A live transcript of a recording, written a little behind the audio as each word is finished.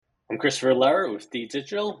I'm Christopher Lara with D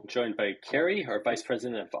Digital, joined by Carrie, our Vice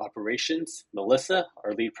President of Operations, Melissa,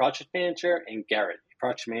 our Lead Project Manager, and Garrett,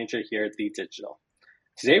 Project Manager here at D Digital.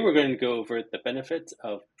 Today we're going to go over the benefits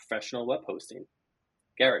of professional web hosting.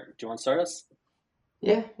 Garrett, do you want to start us?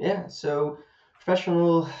 Yeah. So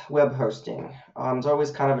professional web hosting. It's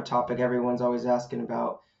always kind of a topic everyone's always asking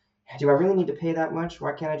about. Do I really need to pay that much?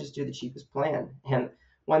 Why can't I just do the cheapest plan? And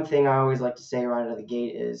one thing I always like to say right out of the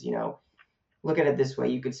gate is, look at it this way: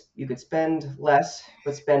 you could spend less,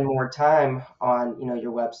 but spend more time on,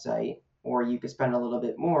 your website, or you could spend a little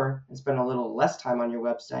bit more and spend a little less time on your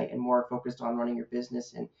website and more focused on running your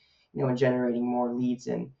business and, and generating more leads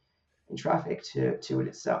and traffic to it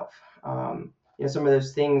itself. Some of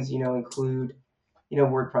those things, include,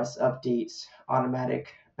 WordPress updates,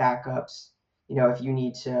 automatic backups. If you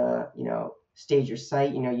need to, stage your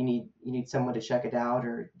site, you need someone to check it out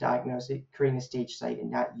or diagnose it. Creating a stage site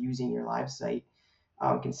and not using your live site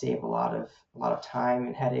can save a lot of time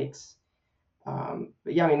and headaches.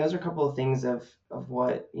 But yeah, I mean, those are a couple of things of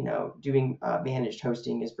what doing managed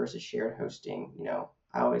hosting is versus shared hosting.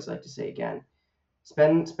 I always like to say again,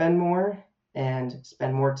 spend more and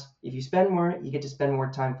spend more. If you spend more, you get to spend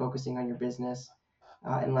more time focusing on your business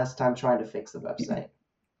and less time trying to fix the website.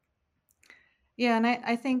 Yeah, and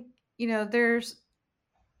I think, there's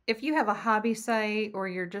if you have a hobby site or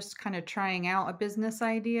you're just kind of trying out a business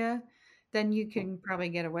idea, then you can probably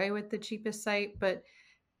get away with the cheapest site, but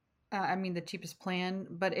I mean the cheapest plan.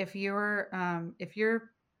 But if your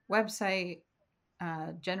website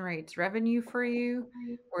generates revenue for you,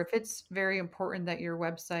 or if it's very important that your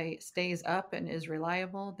website stays up and is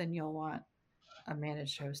reliable, then you'll want a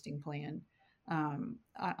managed hosting plan on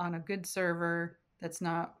a good server that's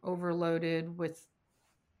not overloaded with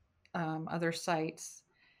other sites.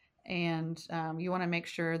 And you want to make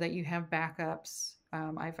sure that you have backups.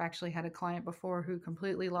 I've actually had a client before who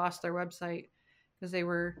completely lost their website because they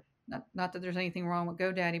were not that there's anything wrong with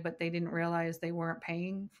GoDaddy, but they didn't realize they weren't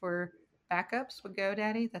paying for backups with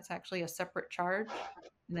GoDaddy. That's actually a separate charge,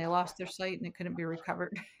 and they lost their site and it couldn't be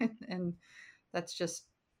recovered. And that's just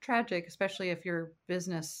tragic, especially if your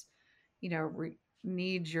business,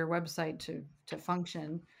 needs your website to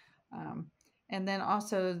function. Um, and then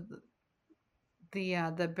also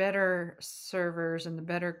the better servers and the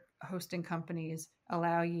better hosting companies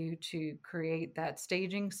allow you to create that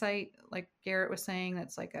staging site, like Garrett was saying,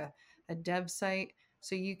 that's like a dev site.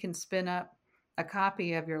 So you can spin up a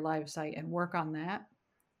copy of your live site and work on that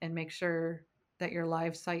and make sure that your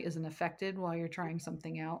live site isn't affected while you're trying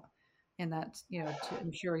something out. And that's, to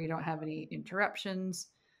ensure you don't have any interruptions.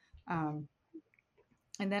 Um,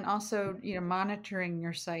 and then also, monitoring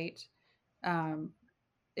your site. Um,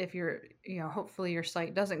 if you're, hopefully your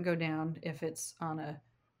site doesn't go down if it's on a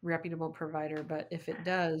reputable provider, but if it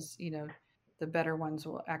does, the better ones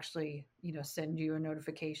will actually, send you a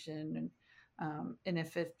notification. And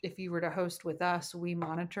if you were to host with us, we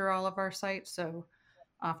monitor all of our sites. So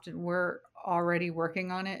often we're already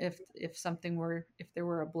working on it. If there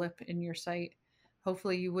were a blip in your site,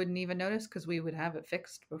 hopefully you wouldn't even notice because we would have it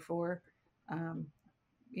fixed um,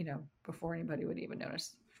 before anybody would even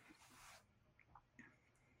notice.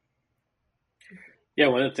 Yeah,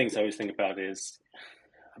 one of the things I always think about is,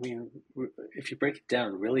 I mean, if you break it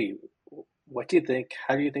down, really, what do you think?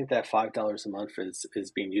 How do you think that $5 a month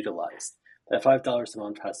is being utilized? That $5 a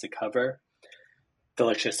month has to cover the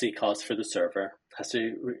electricity costs for the server, has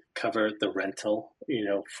to cover the rental,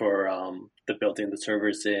 for the building the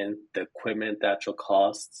servers in, the equipment, the actual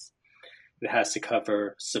costs. It has to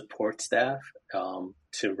cover support staff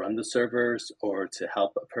to run the servers or to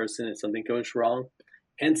help a person if something goes wrong,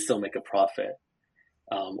 and still make a profit.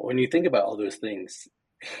 When you think about all those things,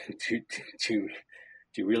 do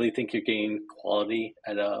you really think you're getting quality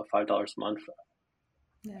at $5 a month?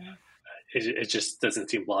 Yeah. It just doesn't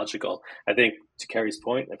seem logical. I think to Carrie's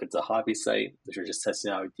point, if it's a hobby site, if you're just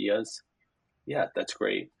testing out ideas, yeah, that's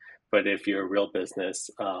great. But if you're a real business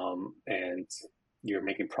and you're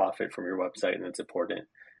making profit from your website and it's important,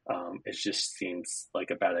 it just seems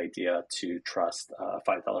like a bad idea to trust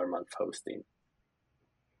 $5 a month hosting.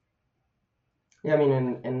 Yeah, I mean,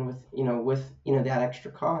 and with that extra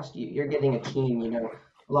cost, you're getting a team.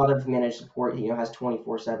 A lot of managed support, has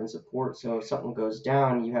 24/7 support. So if something goes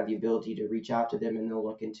down, you have the ability to reach out to them, and they'll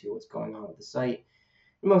look into what's going on with the site.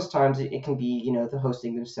 Most times it can be, the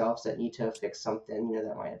hosting themselves that need to fix something,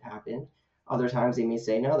 that might have happened. Other times they may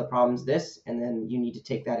say, no, the problem's this, and then you need to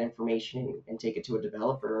take that information and take it to a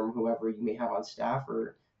developer or whoever you may have on staff,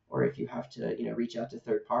 or if you have to, reach out to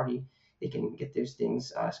third party, they can get those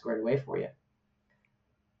things squared away for you.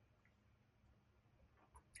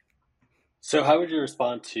 So how would you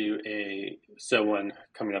respond to someone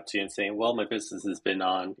coming up to you and saying, "Well, my business has been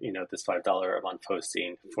on, this $5 a month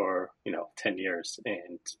hosting for, 10 years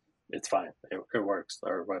and it's fine. It works.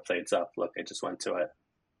 Our website's up. Look, I just went to it."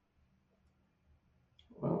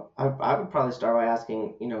 Well, I would probably start by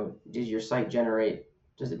asking, does your site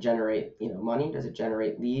does it generate, money? Does it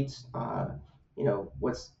generate leads?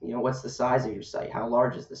 What's the size of your site? How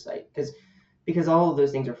large is the site? Because all of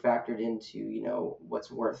those things are factored into,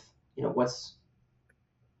 what's worth, what's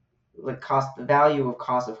the cost, the value of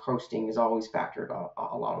cost of hosting is always factored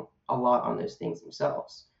along a lot on those things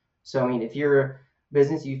themselves. So, I mean, if you're a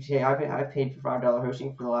business, I've paid for $5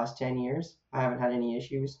 hosting for the last 10 years. I haven't had any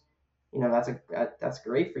issues. That's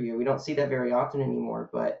great for you. We don't see that very often anymore,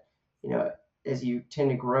 but, you know, as you tend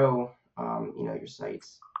to grow, your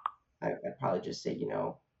sites, I'd probably just say,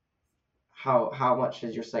 how much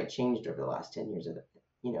has your site changed over the last 10 years of it,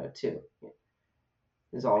 too.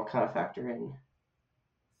 Is all kind of factor in.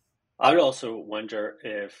 I would also wonder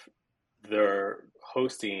if their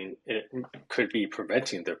hosting it could be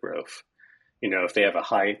preventing their growth. If they have a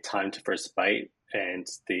high time to first byte and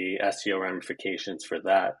the SEO ramifications for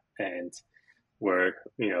that, and where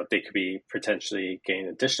they could be potentially gaining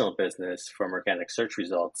additional business from organic search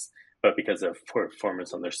results, but because of poor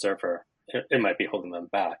performance on their server, it might be holding them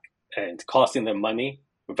back and costing them money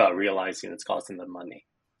without realizing it's costing them money.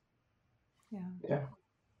 Yeah.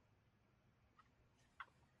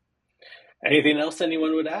 Anything else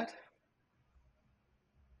anyone would add?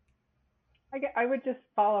 I would just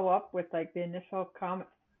follow up with like the initial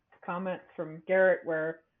comments from Garrett,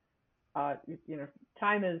 where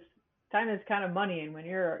time is kind of money, and when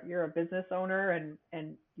you're a business owner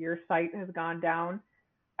and your site has gone down,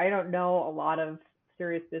 I don't know a lot of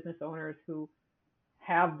serious business owners who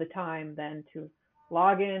have the time then to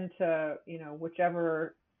log into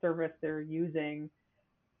whichever service they're using,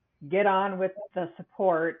 get on with the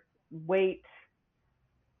support, wait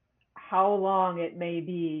how long it may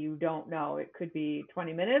be, you don't know. It could be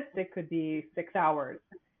 20 minutes, it could be 6 hours,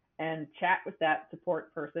 and chat with that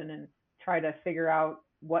support person and try to figure out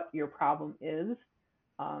what your problem is.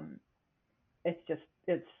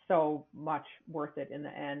 It's so much worth it in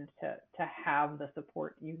the end to have the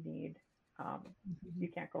support you need. You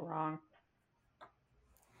can't go wrong.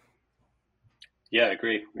 Yeah, I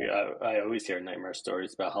agree. I always hear nightmare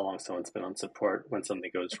stories about how long someone's been on support when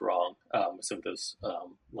something goes wrong with some of those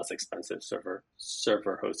less expensive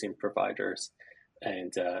server hosting providers,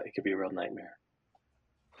 and it could be a real nightmare.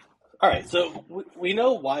 All right, so we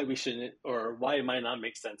know why we shouldn't, or why it might not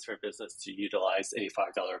make sense for a business to utilize a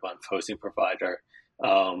 $5 a month hosting provider.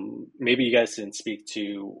 Maybe you guys can speak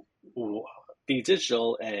to Be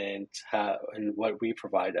Digital and what we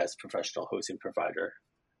provide as professional hosting provider.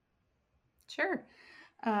 Sure.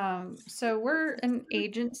 So we're an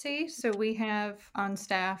agency, so we have on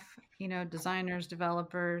staff, designers,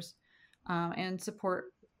 developers, and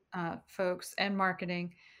support folks and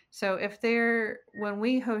marketing. So when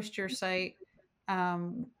we host your site,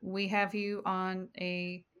 we have you on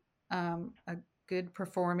a good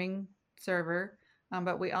performing server,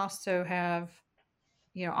 but we also have,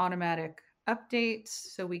 automatic updates.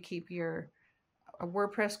 So we keep your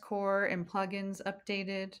WordPress core and plugins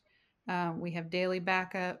updated. We have daily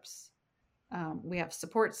backups. We have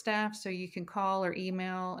support staff, so you can call or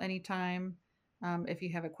email anytime if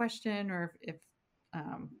you have a question or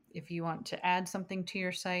if you want to add something to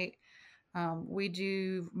your site. We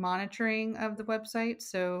do monitoring of the website,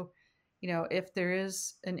 so if there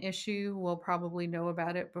is an issue, we'll probably know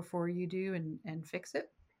about it before you do and fix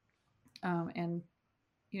it. And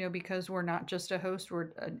because we're not just a host,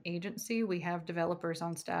 we're an agency, we have developers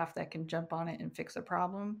on staff that can jump on it and fix a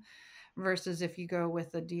problem. Versus if you go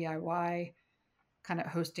with a DIY kind of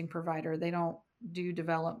hosting provider, they don't do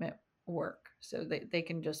development work. So they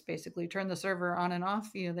can just basically turn the server on and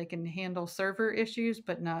off. They can handle server issues,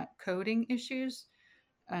 but not coding issues.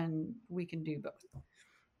 And we can do both.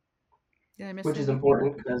 Did I miss Which is anything?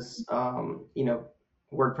 important because,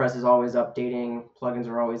 WordPress is always updating, plugins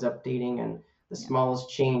are always updating, and the smallest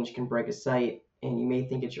change can break a site. And you may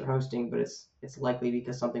think it's your hosting, but it's likely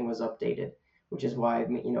because something was updated, which is why,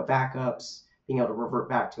 backups, being able to revert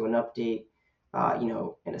back to an update,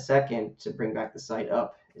 in a second to bring back the site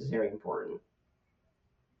up is very important.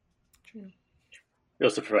 True. We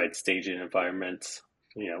also provide staging environments.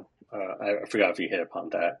 I forgot if you hit upon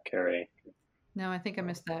that, Carrie. No, I think I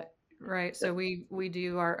missed that. Right. So we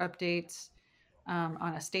do our updates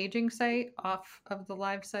on a staging site off of the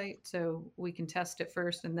live site, so we can test it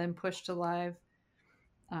first and then push to live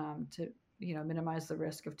to minimize the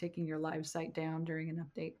risk of taking your live site down during an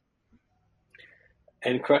update.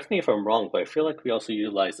 And correct me if I'm wrong, but I feel like we also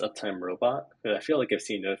utilize Uptime Robot. I feel like I've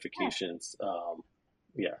seen notifications.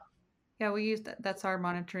 Yeah. Yeah, we use that. That's our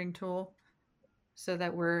monitoring tool so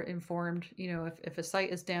that we're informed. If a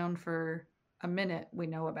site is down for a minute, we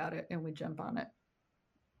know about it and we jump on it.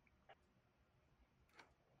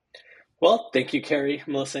 Well, thank you, Carrie,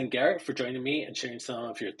 Melissa, and Garrett for joining me and sharing some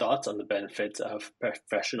of your thoughts on the benefits of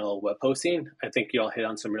professional web hosting. I think you all hit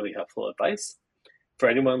on some really helpful advice. For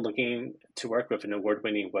anyone looking to work with an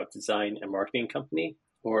award-winning web design and marketing company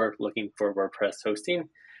or looking for WordPress hosting,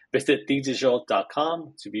 visit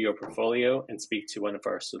thedigital.com to view your portfolio and speak to one of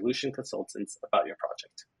our solution consultants about your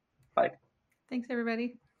project. Bye. Thanks,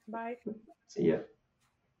 everybody. Bye. See ya.